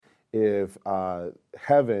if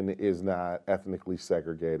heaven is not ethnically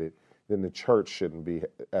segregated, then the church shouldn't be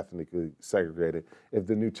ethnically segregated. If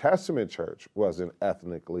the New Testament church wasn't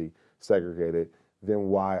ethnically segregated, then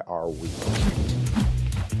why are we?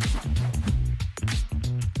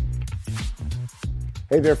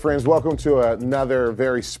 Hey there, friends. Welcome to another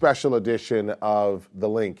very special edition of The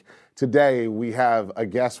Link. Today, we have a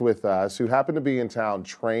guest with us who happened to be in town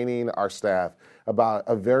training our staff about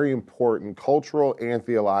a very important cultural and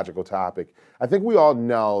theological topic. I think we all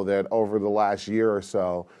know that over the last year or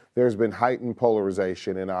so, there's been heightened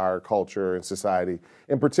polarization in our culture and society,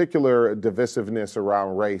 in particular, divisiveness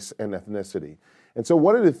around race and ethnicity. And so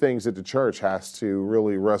one of the things that the church has to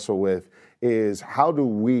really wrestle with is how do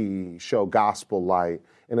we show gospel light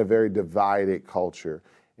in a very divided culture?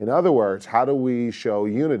 In other words, how do we show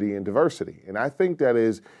unity and diversity? And I think that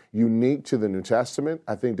is unique to the New Testament.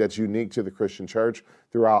 I think that's unique to the Christian church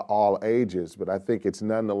throughout all ages. But I think it's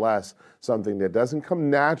nonetheless something that doesn't come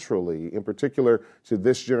naturally, in particular to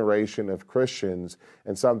this generation of Christians,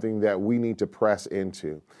 and something that we need to press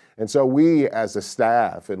into. And so we, as a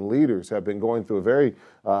staff and leaders, have been going through a very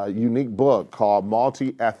unique book called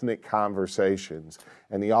Multi-Ethnic Conversations.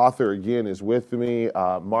 And the author, again, is with me,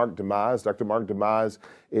 Mark DeYmaz. Dr. Mark DeYmaz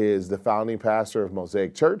is the founding pastor of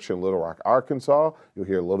Mosaic Church in Little Rock, Arkansas. You'll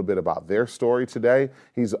hear a little bit about their story today.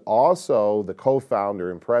 He's also the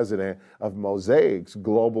co-founder and president of Mosaic's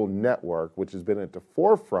Global Network, which has been at the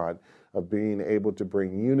forefront of being able to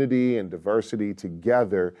bring unity and diversity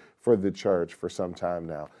together for the church for some time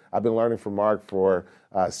now. I've been learning from Mark for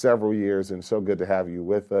several years, and so good to have you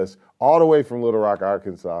with us all the way from Little Rock,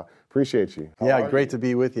 Arkansas. Appreciate you. Yeah, great to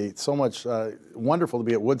be with you. It's so much wonderful to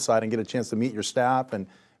be at Woodside and get a chance to meet your staff and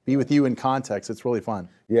be with you in context. It's really fun.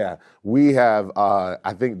 Yeah, we have,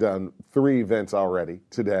 I think, done 3 events already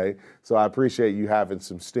today, so I appreciate you having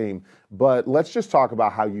some steam. But let's just talk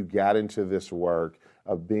about how you got into this work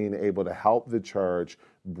of being able to help the church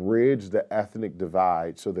bridge the ethnic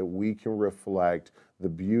divide so that we can reflect the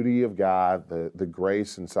beauty of God, the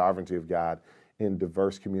grace and sovereignty of God in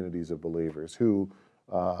diverse communities of believers who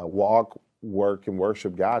walk, work, and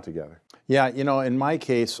worship God together. Yeah, you know, in my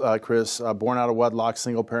case, Chris, born out of wedlock,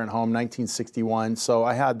 single-parent home, 1961, so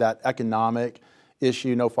I had that economic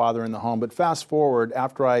issue, no father in the home. But fast forward,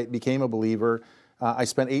 after I became a believer, I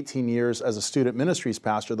spent 18 years as a student ministries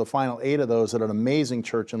pastor, the final 8 of those at an amazing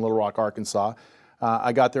church in Little Rock, Arkansas.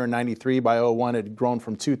 I got there in 93. By 01, it had grown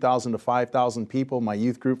from 2,000 to 5,000 people. My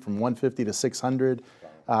youth group from 150 to 600.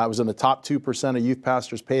 I was in the top 2% of youth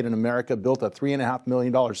pastors paid in America, built a $3.5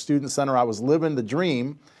 million student center. I was living the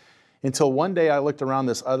dream until one day I looked around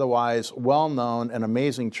this otherwise well-known and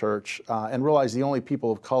amazing church and realized the only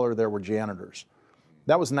people of color there were janitors.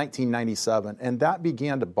 That was 1997, and that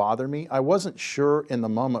began to bother me. I wasn't sure in the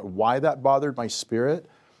moment why that bothered my spirit,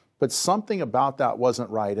 but something about that wasn't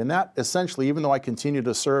right. And that essentially, even though I continued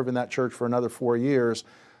to serve in that church for another 4 years,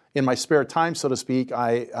 in my spare time, so to speak,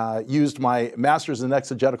 I used my master's in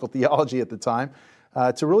exegetical theology at the time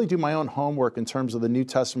to really do my own homework in terms of the New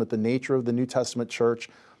Testament, the nature of the New Testament church.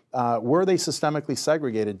 Were they systemically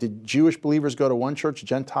segregated? Did Jewish believers go to one church,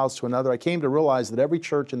 Gentiles to another? I came to realize that every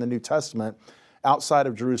church in the New Testament outside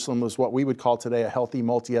of Jerusalem was what we would call today a healthy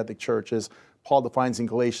multi-ethnic church, as Paul defines in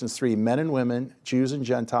Galatians 3, men and women, Jews and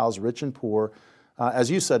Gentiles, rich and poor,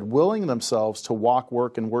 as you said, willing themselves to walk,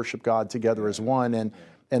 work, and worship God together as one.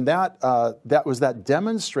 And that was that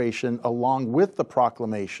demonstration along with the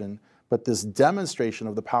proclamation, but this demonstration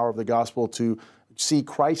of the power of the gospel to see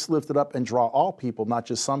Christ lifted up and draw all people, not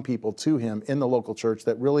just some people, to him in the local church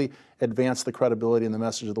that really advanced the credibility and the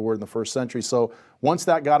message of the word in the first century. So once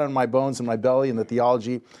that got in my bones and my belly and the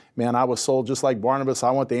theology, man, I was sold just like Barnabas.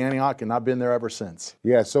 I went to Antioch, and I've been there ever since.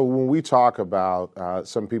 Yeah, so when we talk about,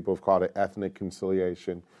 some people have called it ethnic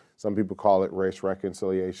conciliation, some people call it race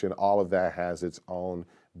reconciliation, all of that has its own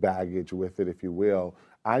baggage with it, if you will.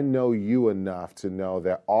 I know you enough to know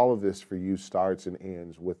that all of this for you starts and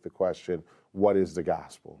ends with the question, what is the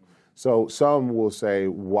gospel? So some will say,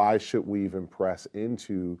 why should we even press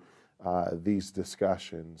into these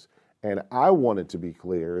discussions? And I wanted to be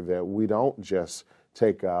clear that we don't just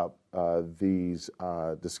take up these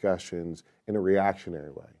discussions in a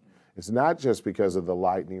reactionary way. It's not just because of the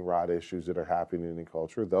lightning rod issues that are happening in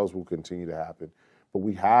culture. Those will continue to happen. But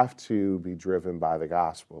we have to be driven by the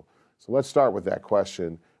gospel. So let's start with that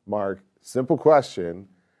question. Mark, simple question.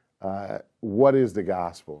 What is the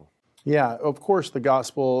gospel? Yeah, of course, the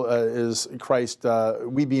gospel is Christ,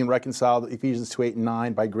 we being reconciled, Ephesians 2:8 and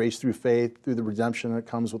 9, by grace through faith, through the redemption that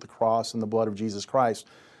comes with the cross and the blood of Jesus Christ.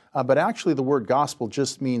 But actually the word gospel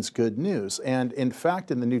just means good news. And in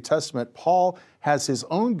fact, in the New Testament, Paul has his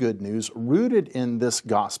own good news rooted in this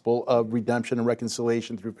gospel of redemption and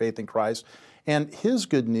reconciliation through faith in Christ. And his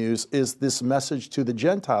good news is this message to the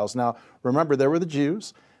Gentiles. Now, remember, there were the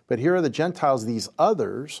Jews, but here are the Gentiles, these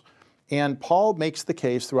others. And Paul makes the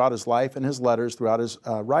case throughout his life and his letters, throughout his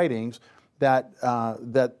writings, that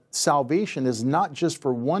salvation is not just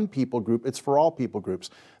for one people group, it's for all people groups.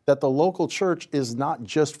 That the local church is not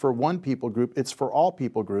just for one people group, it's for all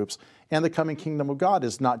people groups. And the coming kingdom of God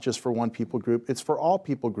is not just for one people group, it's for all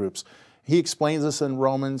people groups. He explains this in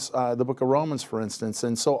Romans, the book of Romans, for instance.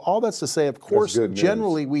 And so all that's to say, of course,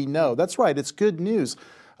 generally we know. That's right, it's good news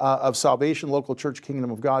of salvation, local church, kingdom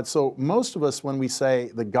of God. So most of us, when we say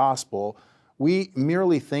the gospel, we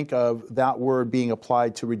merely think of that word being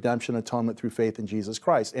applied to redemption, atonement through faith in Jesus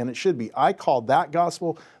Christ. And it should be. I call that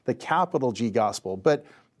gospel the capital G gospel. But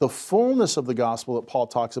the fullness of the gospel that Paul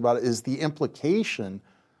talks about is the implication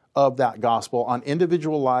of that gospel on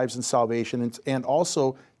individual lives and salvation, and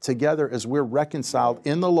also together as we're reconciled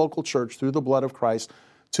in the local church through the blood of Christ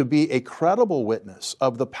to be a credible witness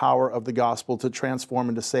of the power of the gospel to transform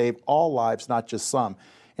and to save all lives, not just some.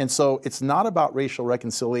 And so it's not about racial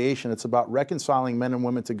reconciliation. It's about reconciling men and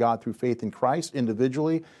women to God through faith in Christ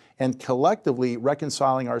individually and collectively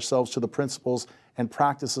reconciling ourselves to the principles and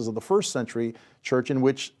practices of the first century church, in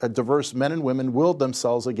which diverse men and women willed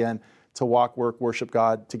themselves again to walk, work, worship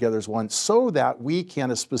God together as one, so that we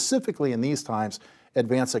can, specifically in these times,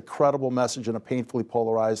 advance a credible message in a painfully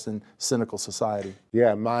polarized and cynical society.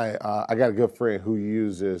 Yeah, I got a good friend who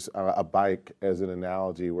uses a bike as an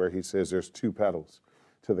analogy, where he says there's two pedals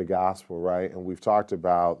to the gospel, right? And we've talked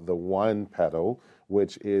about the one pedal,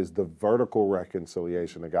 which is the vertical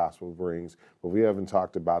reconciliation the gospel brings, but we haven't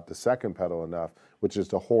talked about the second pedal enough, which is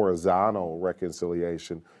the horizontal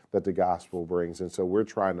reconciliation that the gospel brings. And so we're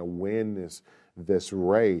trying to win this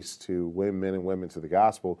race to win men and women to the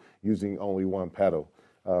gospel using only one pedal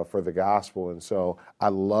for the gospel. And so I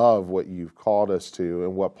love what you've called us to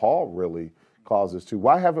and what Paul really calls us to.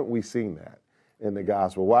 Why haven't we seen that in the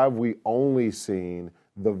gospel? Why have we only seen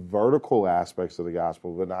the vertical aspects of the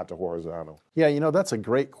gospel, but not the horizontal? Yeah, that's a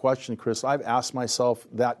great question, Chris. I've asked myself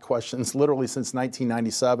that question literally since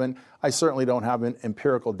 1997. I certainly don't have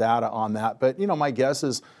empirical data on that, but my guess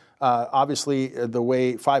is obviously the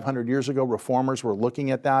way 500 years ago reformers were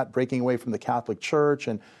looking at that, breaking away from the Catholic Church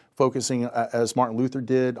and focusing, as Martin Luther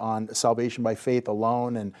did, on salvation by faith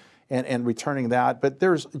alone and returning that. But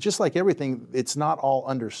there's, just like everything, it's not all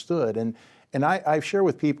understood. And I share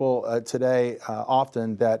with people today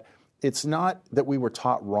often that it's not that we were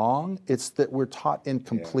taught wrong, it's that we're taught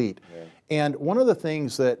incomplete. Yeah. And one of the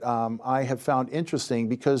things that I have found interesting,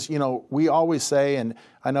 because, we always say, and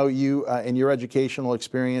I know you in your educational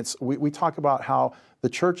experience, we talk about how the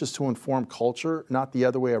church is to inform culture, not the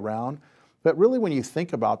other way around. But really when you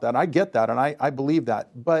think about that, I get that and I believe that,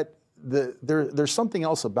 but there's something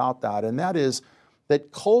else about that, and that is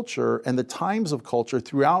that culture and the times of culture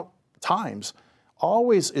throughout times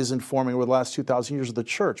always is informing over the last 2,000 years of the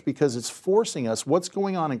church, because it's forcing us, what's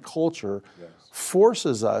going on in culture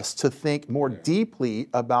forces us to think more deeply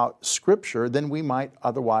about Scripture than we might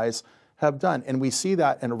otherwise have done. And we see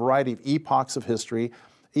that in a variety of epochs of history.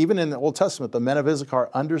 Even in the Old Testament, the men of Issachar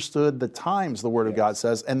understood the times, the Word of God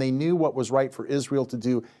says, and they knew what was right for Israel to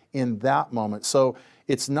do in that moment. So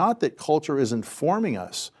it's not that culture is informing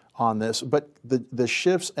us on this, but the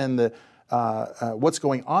shifts and the what's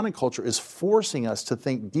going on in culture is forcing us to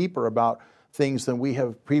think deeper about things than we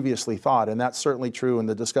have previously thought. And that's certainly true in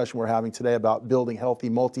the discussion we're having today about building healthy,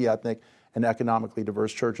 multi-ethnic, and economically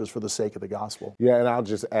diverse churches for the sake of the gospel. Yeah, and I'll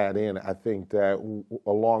just add in, I think that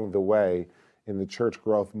along the way in the church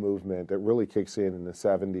growth movement that really kicks in the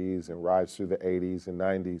 70s and rides through the 80s and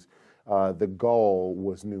 90s, the goal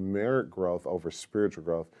was numeric growth over spiritual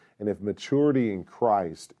growth. And if maturity in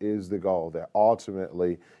Christ is the goal, that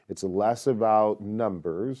ultimately it's less about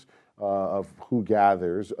numbers of who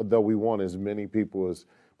gathers, though we want as many people as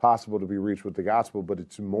possible to be reached with the gospel, but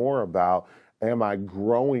it's more about, am I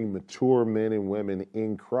growing mature men and women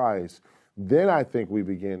in Christ? Then I think we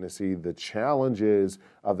begin to see the challenges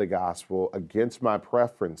of the gospel against my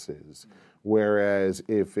preferences. Whereas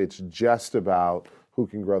if it's just about who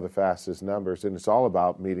can grow the fastest numbers, then it's all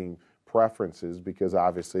about meeting preferences, because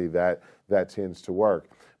obviously that tends to work.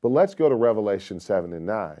 But let's go to Revelation 7 and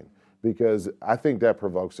 9, because I think that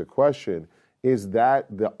provokes a question. Is that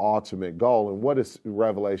the ultimate goal? And what does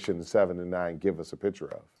Revelation 7 and 9 give us a picture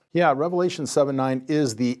of? Yeah, Revelation 7:9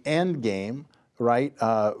 is the end game. right,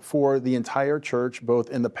 for the entire church, both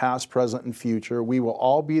in the past, present, and future. We will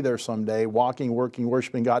all be there someday, walking, working,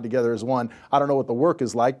 worshiping God together as one. I don't know what the work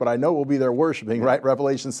is like, but I know we'll be there worshiping, right?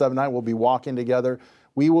 Revelation 7:9, we'll be walking together.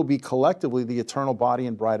 We will be collectively the eternal body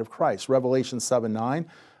and bride of Christ. Revelation 7:9,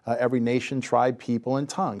 every nation, tribe, people, and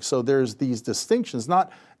tongue. So there's these distinctions,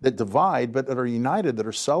 not that divide, but that are united, that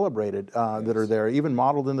are celebrated, that are there, even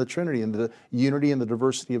modeled in the Trinity, and the unity and the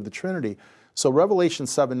diversity of the Trinity. So Revelation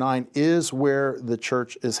 7:9 is where the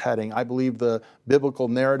church is heading. I believe the biblical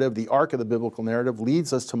narrative, the arc of the biblical narrative,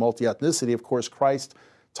 leads us to multi-ethnicity. Of course, Christ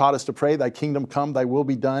taught us to pray, thy kingdom come, thy will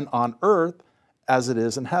be done on earth as it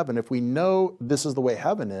is in heaven. If we know this is the way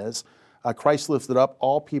heaven is, Christ lifted up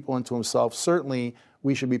all people into himself. Certainly,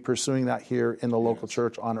 we should be pursuing that here in the local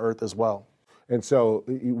church on earth as well. And so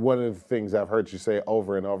one of the things I've heard you say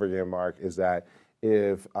over and over again, Mark, is that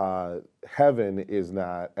if heaven is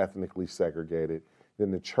not ethnically segregated,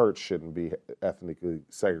 then the church shouldn't be ethnically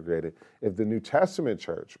segregated. If the New Testament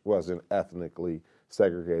church wasn't ethnically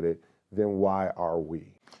segregated, then why are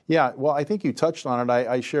we? Yeah, well, I think you touched on it.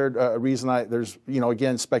 I shared a reason. There's,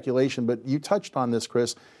 again, speculation, but you touched on this,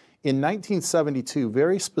 Chris. In 1972,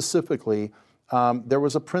 very specifically, there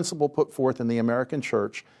was a principle put forth in the American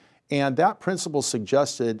church, and that principle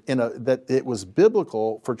suggested that it was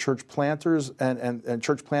biblical for church planters and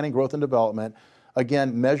church planting, growth, and development,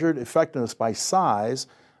 again, measured effectiveness by size,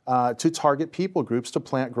 to target people groups to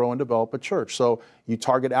plant, grow, and develop a church. So you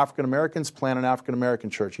target African Americans, plant an African American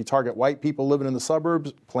church. You target white people living in the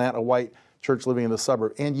suburbs, plant a white church living in the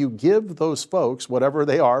suburb. And you give those folks, whatever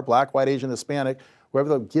they are, black, white, Asian, Hispanic, whoever,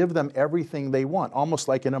 they'll give them everything they want, almost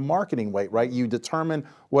like in a marketing way, right? You determine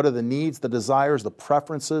what are the needs, the desires, the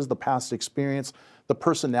preferences, the past experience, the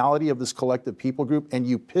personality of this collective people group, and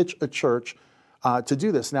you pitch a church to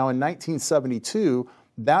do this. Now, in 1972,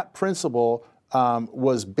 that principle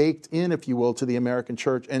was baked in, if you will, to the American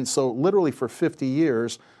church. And so literally for 50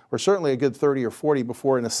 years, or certainly a good 30 or 40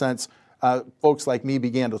 before, in a sense, folks like me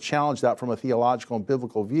began to challenge that from a theological and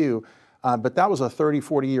biblical view. But that was a 30,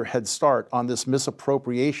 40-year head start on this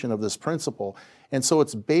misappropriation of this principle. And so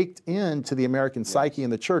it's baked into the American psyche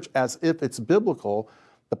and the church as if it's biblical.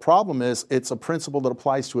 The problem is it's a principle that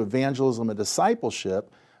applies to evangelism and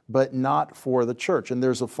discipleship, but not for the church. And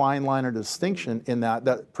there's a fine line or distinction in that.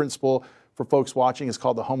 That principle, for folks watching, is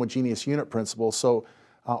called the homogeneous unit principle. So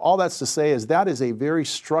all that's to say is that is a very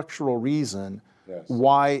structural reason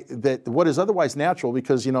why that what is otherwise natural,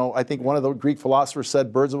 because, I think one of the Greek philosophers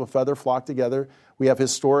said birds of a feather flock together. We have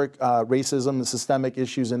historic racism and systemic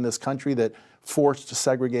issues in this country that forced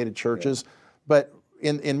segregated churches. But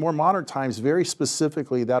in more modern times, very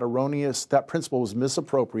specifically, that principle was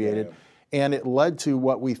misappropriated. And it led to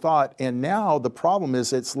what we thought. And now the problem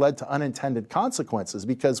is it's led to unintended consequences,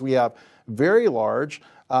 because we have very large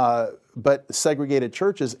but segregated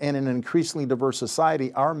churches, and in an increasingly diverse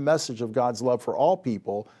society, our message of God's love for all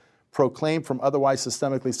people, proclaimed from otherwise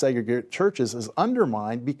systemically segregated churches, is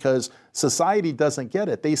undermined because society doesn't get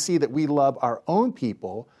it. They see that we love our own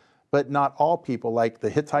people, but not all people. Like the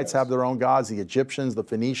Hittites have their own gods, the Egyptians, the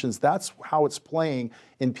Phoenicians. That's how it's playing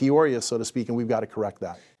in Peoria, so to speak, and we've got to correct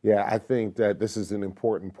that. Yeah, I think that this is an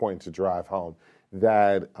important point to drive home,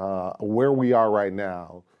 that where we are right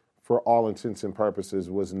now, for all intents and purposes,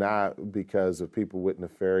 was not because of people with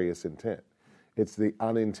nefarious intent. It's the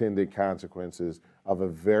unintended consequences of a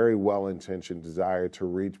very well-intentioned desire to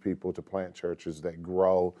reach people, to plant churches that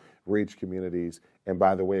grow, reach communities, and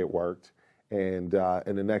by the way, it worked. And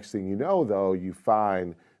the next thing you know, though, you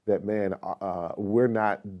find that, man, we're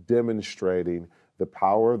not demonstrating the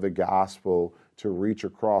power of the gospel to reach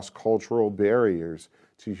across cultural barriers,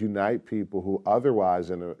 to unite people who otherwise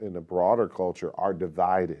in a broader culture are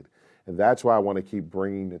divided. And that's why I want to keep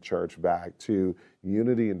bringing the church back to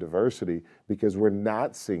unity and diversity, because we're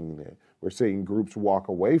not seeing it. We're seeing groups walk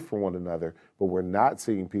away from one another, but we're not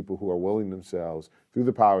seeing people who are willing themselves, through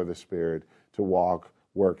the power of the Spirit, to walk,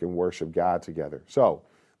 work, and worship God together. So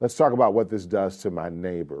let's talk about what this does to my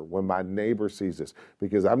neighbor, when my neighbor sees this,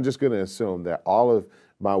 because I'm just going to assume that all of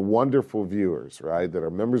my wonderful viewers, right, that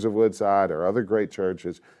are members of Woodside or other great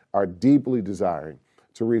churches, are deeply desiring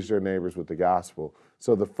to reach their neighbors with the gospel.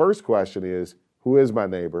 So the first question is, who is my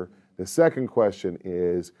neighbor? The second question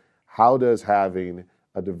is, how does having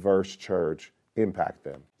a diverse church impact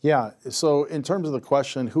them? Yeah, so in terms of the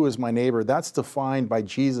question, who is my neighbor, that's defined by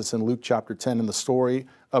Jesus in Luke chapter 10 in the story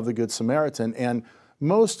of the Good Samaritan. And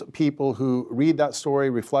most people who read that story,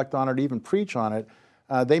 reflect on it, even preach on it,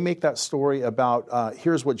 they make that story about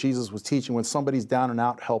here's what Jesus was teaching: when somebody's down and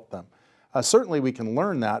out, help them. Certainly we can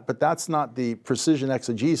learn that, but that's not the precision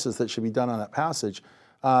exegesis that should be done on that passage.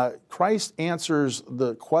 Christ answers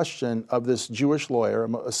the question of this Jewish lawyer,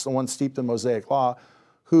 someone steeped in Mosaic law,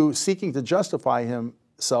 who, seeking to justify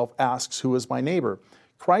himself, asks, "Who is my neighbor?"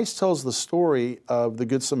 Christ tells the story of the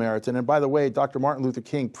Good Samaritan. And by the way, Dr. Martin Luther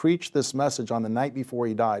King preached this message on the night before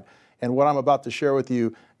he died. And what I'm about to share with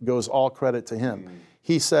you goes all credit to him.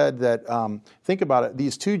 He said that, think about it,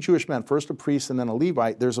 these two Jewish men, first a priest and then a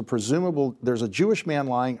Levite, there's a Jewish man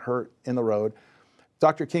lying hurt in the road.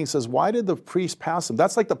 Dr. King says, why did the priest pass him?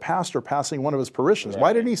 That's like the pastor passing one of his parishioners. Right.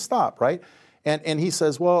 Why didn't he stop, right? And he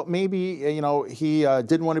says, well, maybe, he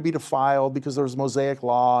didn't want to be defiled because there was Mosaic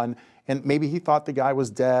law, and maybe he thought the guy was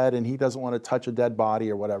dead and he doesn't want to touch a dead body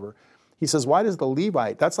or whatever. He says, why does the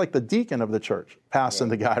Levite, that's like the deacon of the church, passing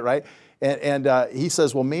the guy, right? And he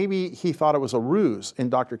says, well, maybe he thought it was a ruse,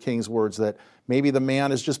 in Dr. King's words, that maybe the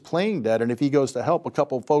man is just playing dead, and if he goes to help, a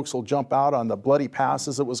couple of folks will jump out on the bloody pass,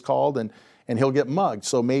 as it was called, and he'll get mugged.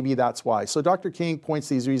 So maybe that's why. So Dr. King points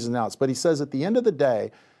these reasons out. But he says at the end of the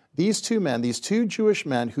day, these two men, these two Jewish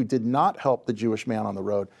men who did not help the Jewish man on the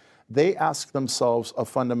road, they asked themselves a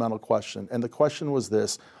fundamental question. And the question was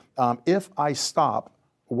this: if I stop,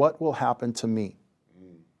 what will happen to me?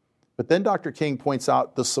 But then Dr. King points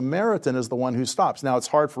out the Samaritan is the one who stops. Now, it's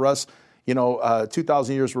hard for us,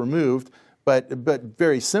 2,000 years removed, but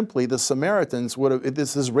very simply, the Samaritans would have,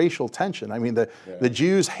 this is racial tension. I mean, the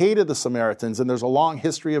Jews hated the Samaritans, and there's a long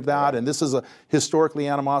history of that, and this is a historically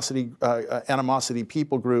animosity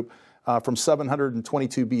people group from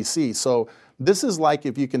 722 BC. So this is like,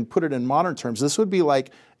 if you can put it in modern terms, this would be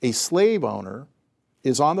like a slave owner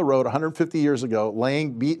is on the road 150 years ago,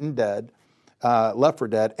 laying beaten dead, left for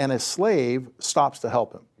dead, and a slave stops to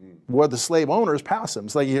help him. Where the slave owners pass him.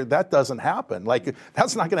 It's like, that doesn't happen. Like,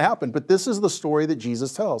 that's not going to happen. But this is the story that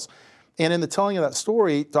Jesus tells. And in the telling of that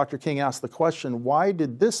story, Dr. King asked the question, why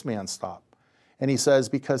did this man stop? And he says,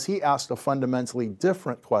 because he asked a fundamentally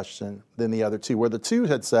different question than the other two. Where the two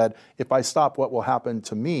had said, if I stop, what will happen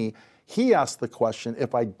to me? He asked the question,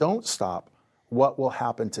 if I don't stop, what will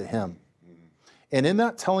happen to him? And in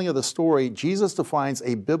that telling of the story, Jesus defines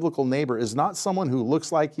a biblical neighbor as not someone who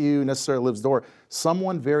looks like you, necessarily lives door,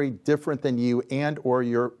 someone very different than you and or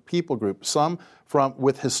your people group, some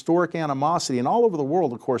with historic animosity. And all over the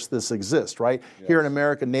world, of course, this exists, right? Yes. Here in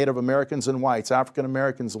America, Native Americans and whites, African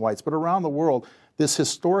Americans and whites, but around the world, this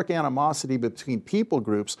historic animosity between people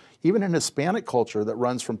groups, even in Hispanic culture that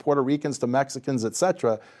runs from Puerto Ricans to Mexicans,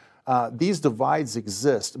 etc., these divides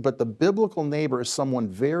exist, but the biblical neighbor is someone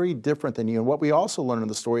very different than you. And what we also learn in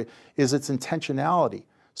the story is its intentionality.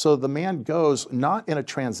 So the man goes not in a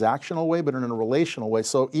transactional way, but in a relational way.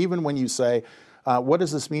 So even when you say, what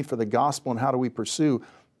does this mean for the gospel and how do we pursue?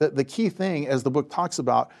 The key thing, as the book talks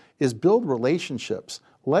about, is build relationships.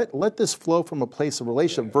 Let this flow from a place of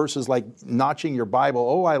relationship versus like notching your Bible,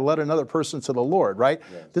 oh, I led another person to the Lord, right?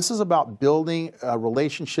 Yes. This is about building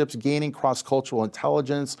relationships, gaining cross-cultural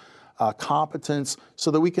intelligence, competence, so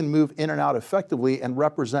that we can move in and out effectively and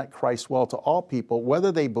represent Christ well to all people,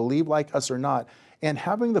 whether they believe like us or not, and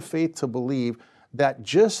having the faith to believe that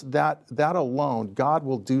just that alone, God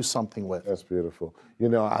will do something with. That's beautiful.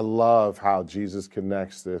 I love how Jesus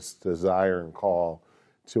connects this desire and call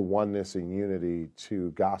to oneness and unity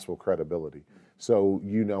to gospel credibility. So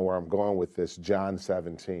you know where I'm going with this, John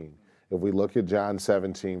 17. If we look at John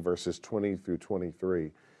 17, verses 20 through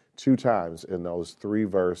 23, two times in those three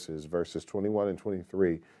verses, verses 21 and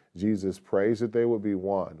 23, Jesus prays that they would be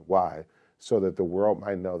one. Why? So that the world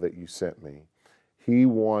might know that you sent me. He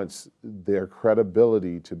wants their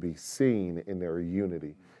credibility to be seen in their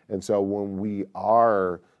unity. And so when we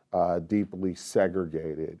are deeply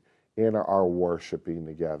segregated in our worshiping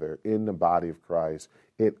together in the body of Christ,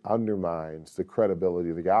 it undermines the credibility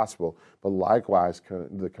of the gospel. But likewise,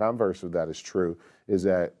 the converse of that is true, is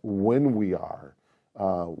that when we are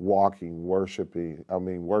working and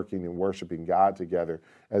worshiping God together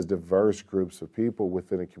as diverse groups of people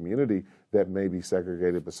within a community that may be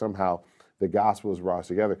segregated, but somehow the gospel is brought us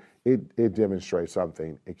together, it demonstrates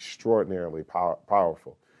something extraordinarily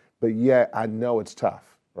powerful. But yet, I know it's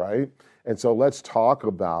tough, right? And so let's talk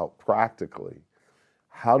about practically,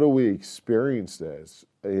 how do we experience this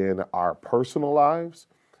in our personal lives?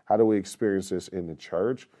 How do we experience this in the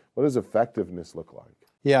church? What does effectiveness look like?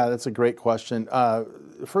 Yeah, that's a great question.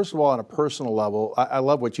 First of all, on a personal level, I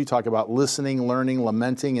love what you talk about: listening, learning,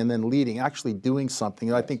 lamenting, and then leading, actually doing something.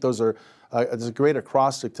 And I think those are there's a great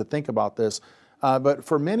acrostic to think about this. But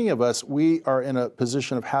for many of us, we are in a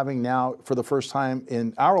position of having now, for the first time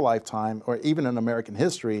in our lifetime, or even in American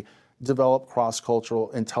history, developed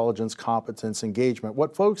cross-cultural intelligence, competence, engagement.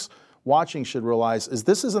 What folks watching should realize is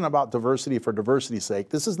this isn't about diversity for diversity's sake.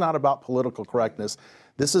 This is not about political correctness.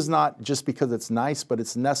 This is not just because it's nice, but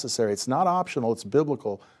it's necessary. It's not optional, it's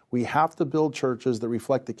biblical. We have to build churches that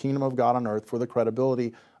reflect the kingdom of God on earth for the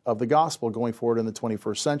credibility of the gospel going forward in the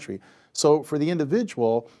 21st century. So for the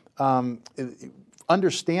individual,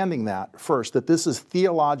 understanding that first, that this is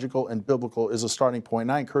theological and biblical is a starting point.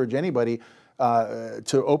 And I encourage anybody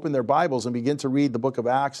to open their Bibles and begin to read the book of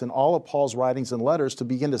Acts and all of Paul's writings and letters to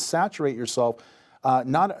begin to saturate yourself,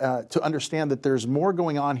 to understand that there's more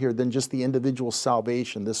going on here than just the individual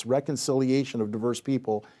salvation, this reconciliation of diverse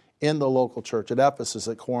people in the local church at Ephesus,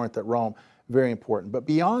 at Corinth, at Rome, very important. But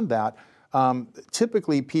beyond that,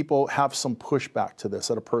 typically people have some pushback to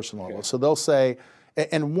this at a personal level. So they'll say,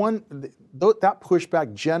 and that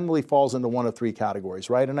pushback generally falls into one of three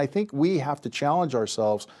categories, right? And I think we have to challenge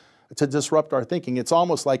ourselves to disrupt our thinking. It's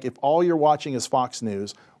almost like if all you're watching is Fox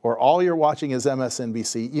News or all you're watching is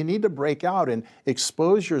MSNBC, you need to break out and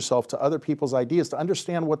expose yourself to other people's ideas to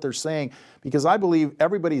understand what they're saying, because I believe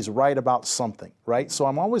everybody's right about something, right? So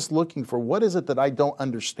I'm always looking for what is it that I don't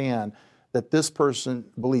understand that this person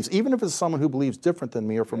believes, even if it's someone who believes different than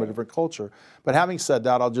me or from a different culture. But having said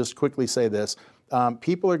that, I'll just quickly say this.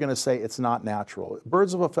 People are going to say it's not natural.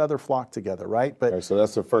 Birds of a feather flock together, right? But okay, so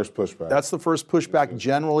that's the first pushback. That's the first pushback.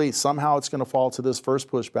 Generally, somehow it's going to fall to this first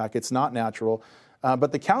pushback. It's not natural.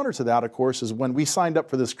 But the counter to that, of course, is when we signed up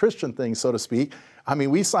for this Christian thing, so to speak, I mean,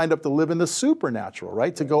 we signed up to live in the supernatural,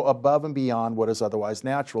 right? To go above and beyond what is otherwise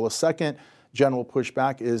natural. A second general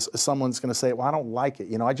pushback is someone's going to say, well, I don't like it.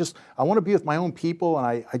 You know, I want to be with my own people, and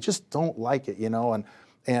I just don't like it, you know,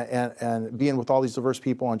 and being with all these diverse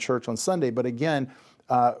people in church on Sunday. But again,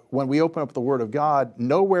 when we open up the Word of God,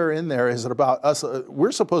 nowhere in there is it about us.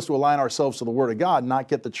 We're supposed to align ourselves to the Word of God, not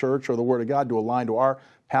get the church or the Word of God to align to our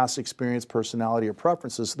past experience, personality, or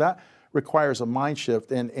preferences. So that requires a mind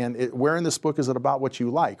shift. And where in this book is it about what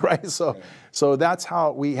you like, right? So that's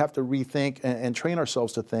how we have to rethink and train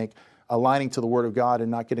ourselves to think, aligning to the Word of God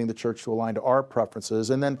and not getting the church to align to our preferences.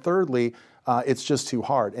 And then thirdly, it's just too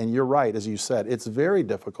hard. And you're right, as you said, it's very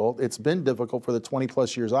difficult. It's been difficult for the 20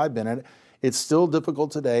 plus years I've been in it. It's still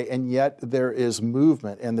difficult today, and yet there is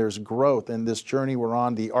movement and there's growth. And this journey we're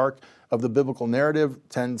on, the arc of the biblical narrative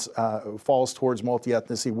falls towards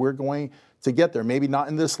multi-ethnicity. We're going to get there, maybe not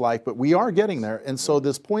in this life, but we are getting there. And so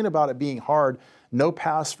this point about it being hard, no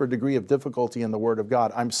pass for degree of difficulty in the Word of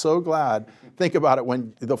God. I'm so glad, think about it,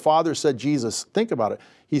 when the Father said Jesus, think about it.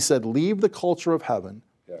 He said, leave the culture of heaven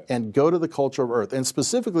and go to the culture of earth. And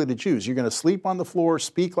specifically to Jews, you're going to sleep on the floor,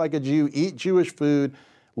 speak like a Jew, eat Jewish food,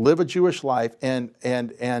 live a Jewish life, and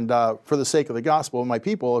for the sake of the gospel, my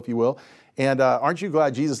people, if you will. And aren't you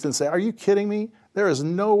glad Jesus didn't say, are you kidding me? There is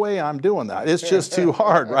no way I'm doing that. It's just too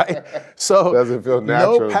hard, right? So doesn't feel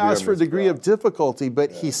natural, no pass for degree of difficulty,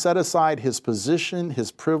 but he set aside his position,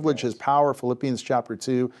 his privilege, his power, Philippians chapter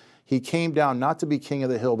 2. He came down not to be king of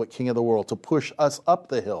the hill, but king of the world, to push us up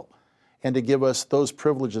the hill and to give us those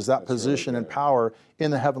privileges, that position and power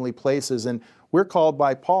in the heavenly places. And we're called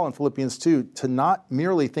by Paul in Philippians 2 to not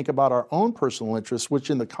merely think about our own personal interests, which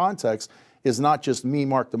in the context is not just me,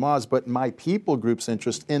 Mark DeYmaz, but my people group's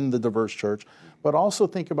interest in the diverse church, but also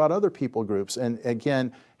think about other people groups. And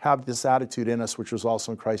again, have this attitude in us, which was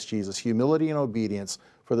also in Christ Jesus, humility and obedience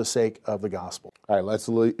for the sake of the gospel. All right, let's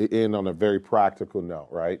end on a very practical note,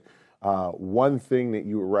 right? One thing that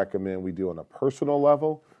you would recommend we do on a personal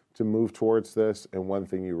level to move towards this, and one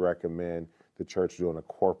thing you recommend the church do on a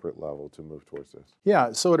corporate level to move towards this?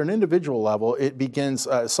 Yeah, so at an individual level, it begins,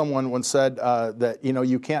 someone once said that,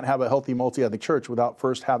 you can't have a healthy multi-ethnic church without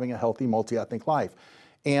first having a healthy multi-ethnic life.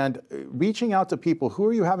 And reaching out to people, who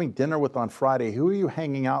are you having dinner with on Friday? Who are you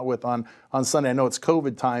hanging out with on Sunday? I know it's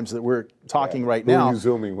COVID times that we're talking right now. Who are you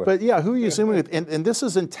Zooming with? But yeah, who are you Zooming with? And this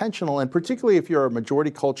is intentional, and particularly if you're a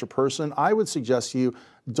majority culture person, I would suggest you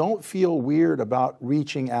don't feel weird about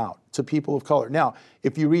reaching out to people of color. Now,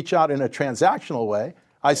 if you reach out in a transactional way,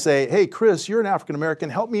 I say, hey, Chris, you're an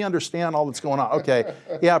African-American. Help me understand all that's going on. Okay,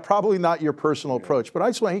 yeah, probably not your personal approach. But I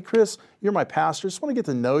just want, hey, Chris, you're my pastor. Just want to get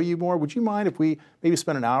to know you more. Would you mind if we maybe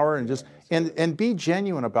spend an hour and just, and be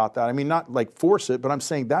genuine about that? I mean, not like force it, but I'm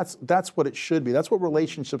saying that's what it should be. That's what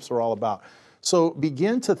relationships are all about. So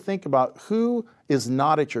begin to think about who is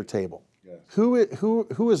not at your table.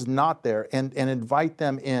 Who is not there, and invite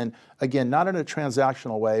them in, again, not in a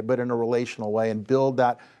transactional way, but in a relational way, and build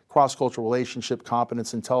that cross-cultural relationship,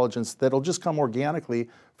 competence, intelligence that'll just come organically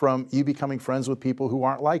from you becoming friends with people who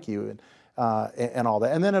aren't like you and all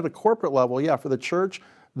that. And then at a corporate level, yeah, for the church,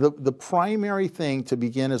 the primary thing to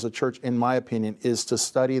begin as a church, in my opinion, is to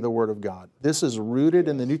study the Word of God. This is rooted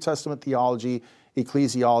in the New Testament theology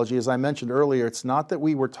ecclesiology. As I mentioned earlier, it's not that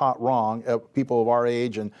we were taught wrong, people of our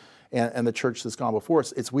age and the church that's gone before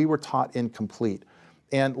us. It's we were taught incomplete.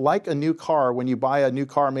 And like a new car, when you buy a new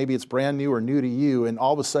car, maybe it's brand new or new to you, and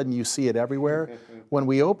all of a sudden you see it everywhere. When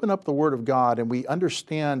we open up the Word of God and we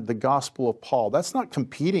understand the gospel of Paul, that's not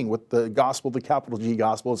competing with the gospel, the capital G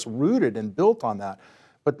gospel. It's rooted and built on that.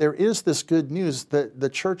 But there is this good news that the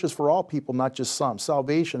church is for all people, not just some.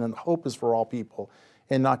 Salvation and hope is for all people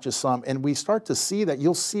and not just some. And we start to see that.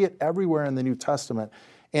 You'll see it everywhere in the New Testament.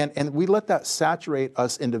 And we let that saturate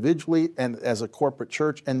us individually and as a corporate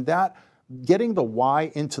church. And that getting the why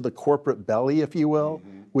into the corporate belly, if you will,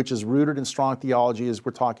 which is rooted in strong theology, as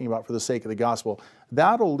we're talking about for the sake of the gospel,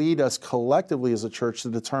 that'll lead us collectively as a church to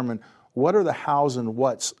determine what are the hows and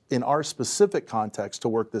whats in our specific context to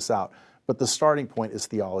work this out. But the starting point is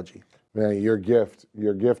theology. Man, your gift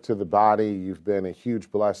to the body, you've been a huge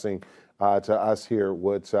blessing to us here at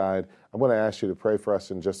Woodside. I'm going to ask you to pray for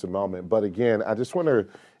us in just a moment. But again, I just want to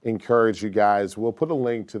encourage you guys. We'll put a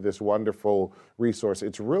link to this wonderful resource.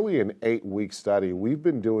 It's really an 8-week study. We've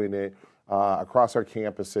been doing it across our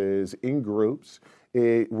campuses in groups.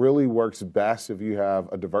 It really works best if you have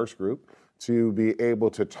a diverse group to be able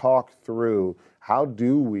to talk through how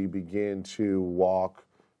do we begin to walk,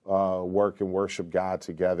 work, and worship God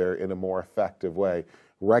together in a more effective way,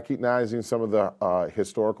 recognizing some of the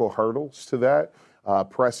historical hurdles to that,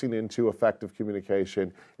 pressing into effective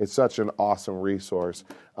communication. It's such an awesome resource.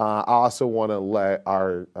 I also want to let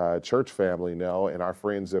our church family know and our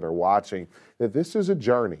friends that are watching that this is a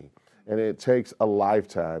journey and it takes a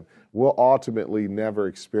lifetime. We'll ultimately never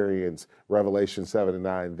experience Revelation 7 and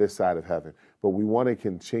 9 this side of heaven, but we want to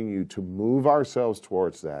continue to move ourselves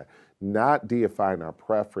towards that, not deifying our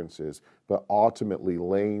preferences, but ultimately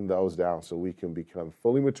laying those down so we can become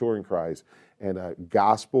fully mature in Christ and a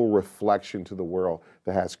gospel reflection to the world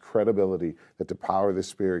that has credibility, that the power of the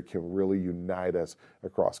Spirit can really unite us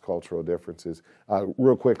across cultural differences.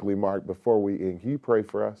 Real quickly, Mark, before we end, can you pray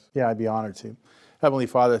for us? Yeah, I'd be honored to. Heavenly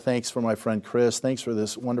Father, thanks for my friend Chris. Thanks for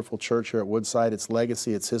this wonderful church here at Woodside, its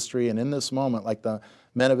legacy, its history. And in this moment, like the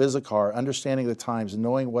men of Issachar, understanding the times,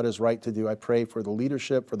 knowing what is right to do, I pray for the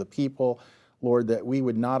leadership, for the people, Lord, that we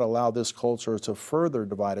would not allow this culture to further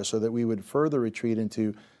divide us, so that we would further retreat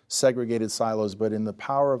into segregated silos. But in the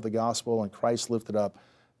power of the gospel and Christ lifted up,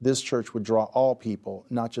 this church would draw all people,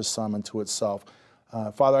 not just some, into itself.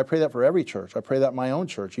 Father, I pray that for every church. I pray that my own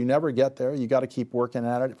church. You never get there. You got to keep working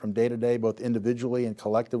at it from day to day, both individually and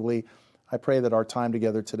collectively. I pray that our time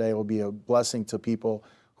together today will be a blessing to people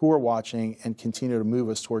who are watching and continue to move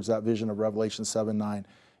us towards that vision of Revelation 7:9.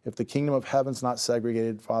 If the kingdom of heaven's not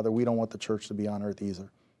segregated, Father, we don't want the church to be on earth either.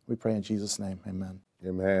 We pray in Jesus' name. Amen.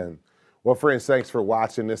 Amen. Well, friends, thanks for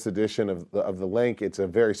watching this edition of the Link. It's a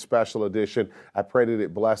very special edition. I pray that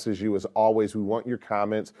it blesses you. As always, we want your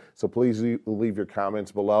comments, so please leave your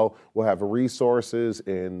comments below. We'll have resources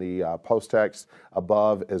in the post text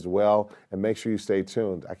above as well, and make sure you stay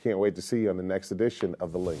tuned. I can't wait to see you on the next edition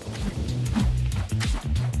of The Link.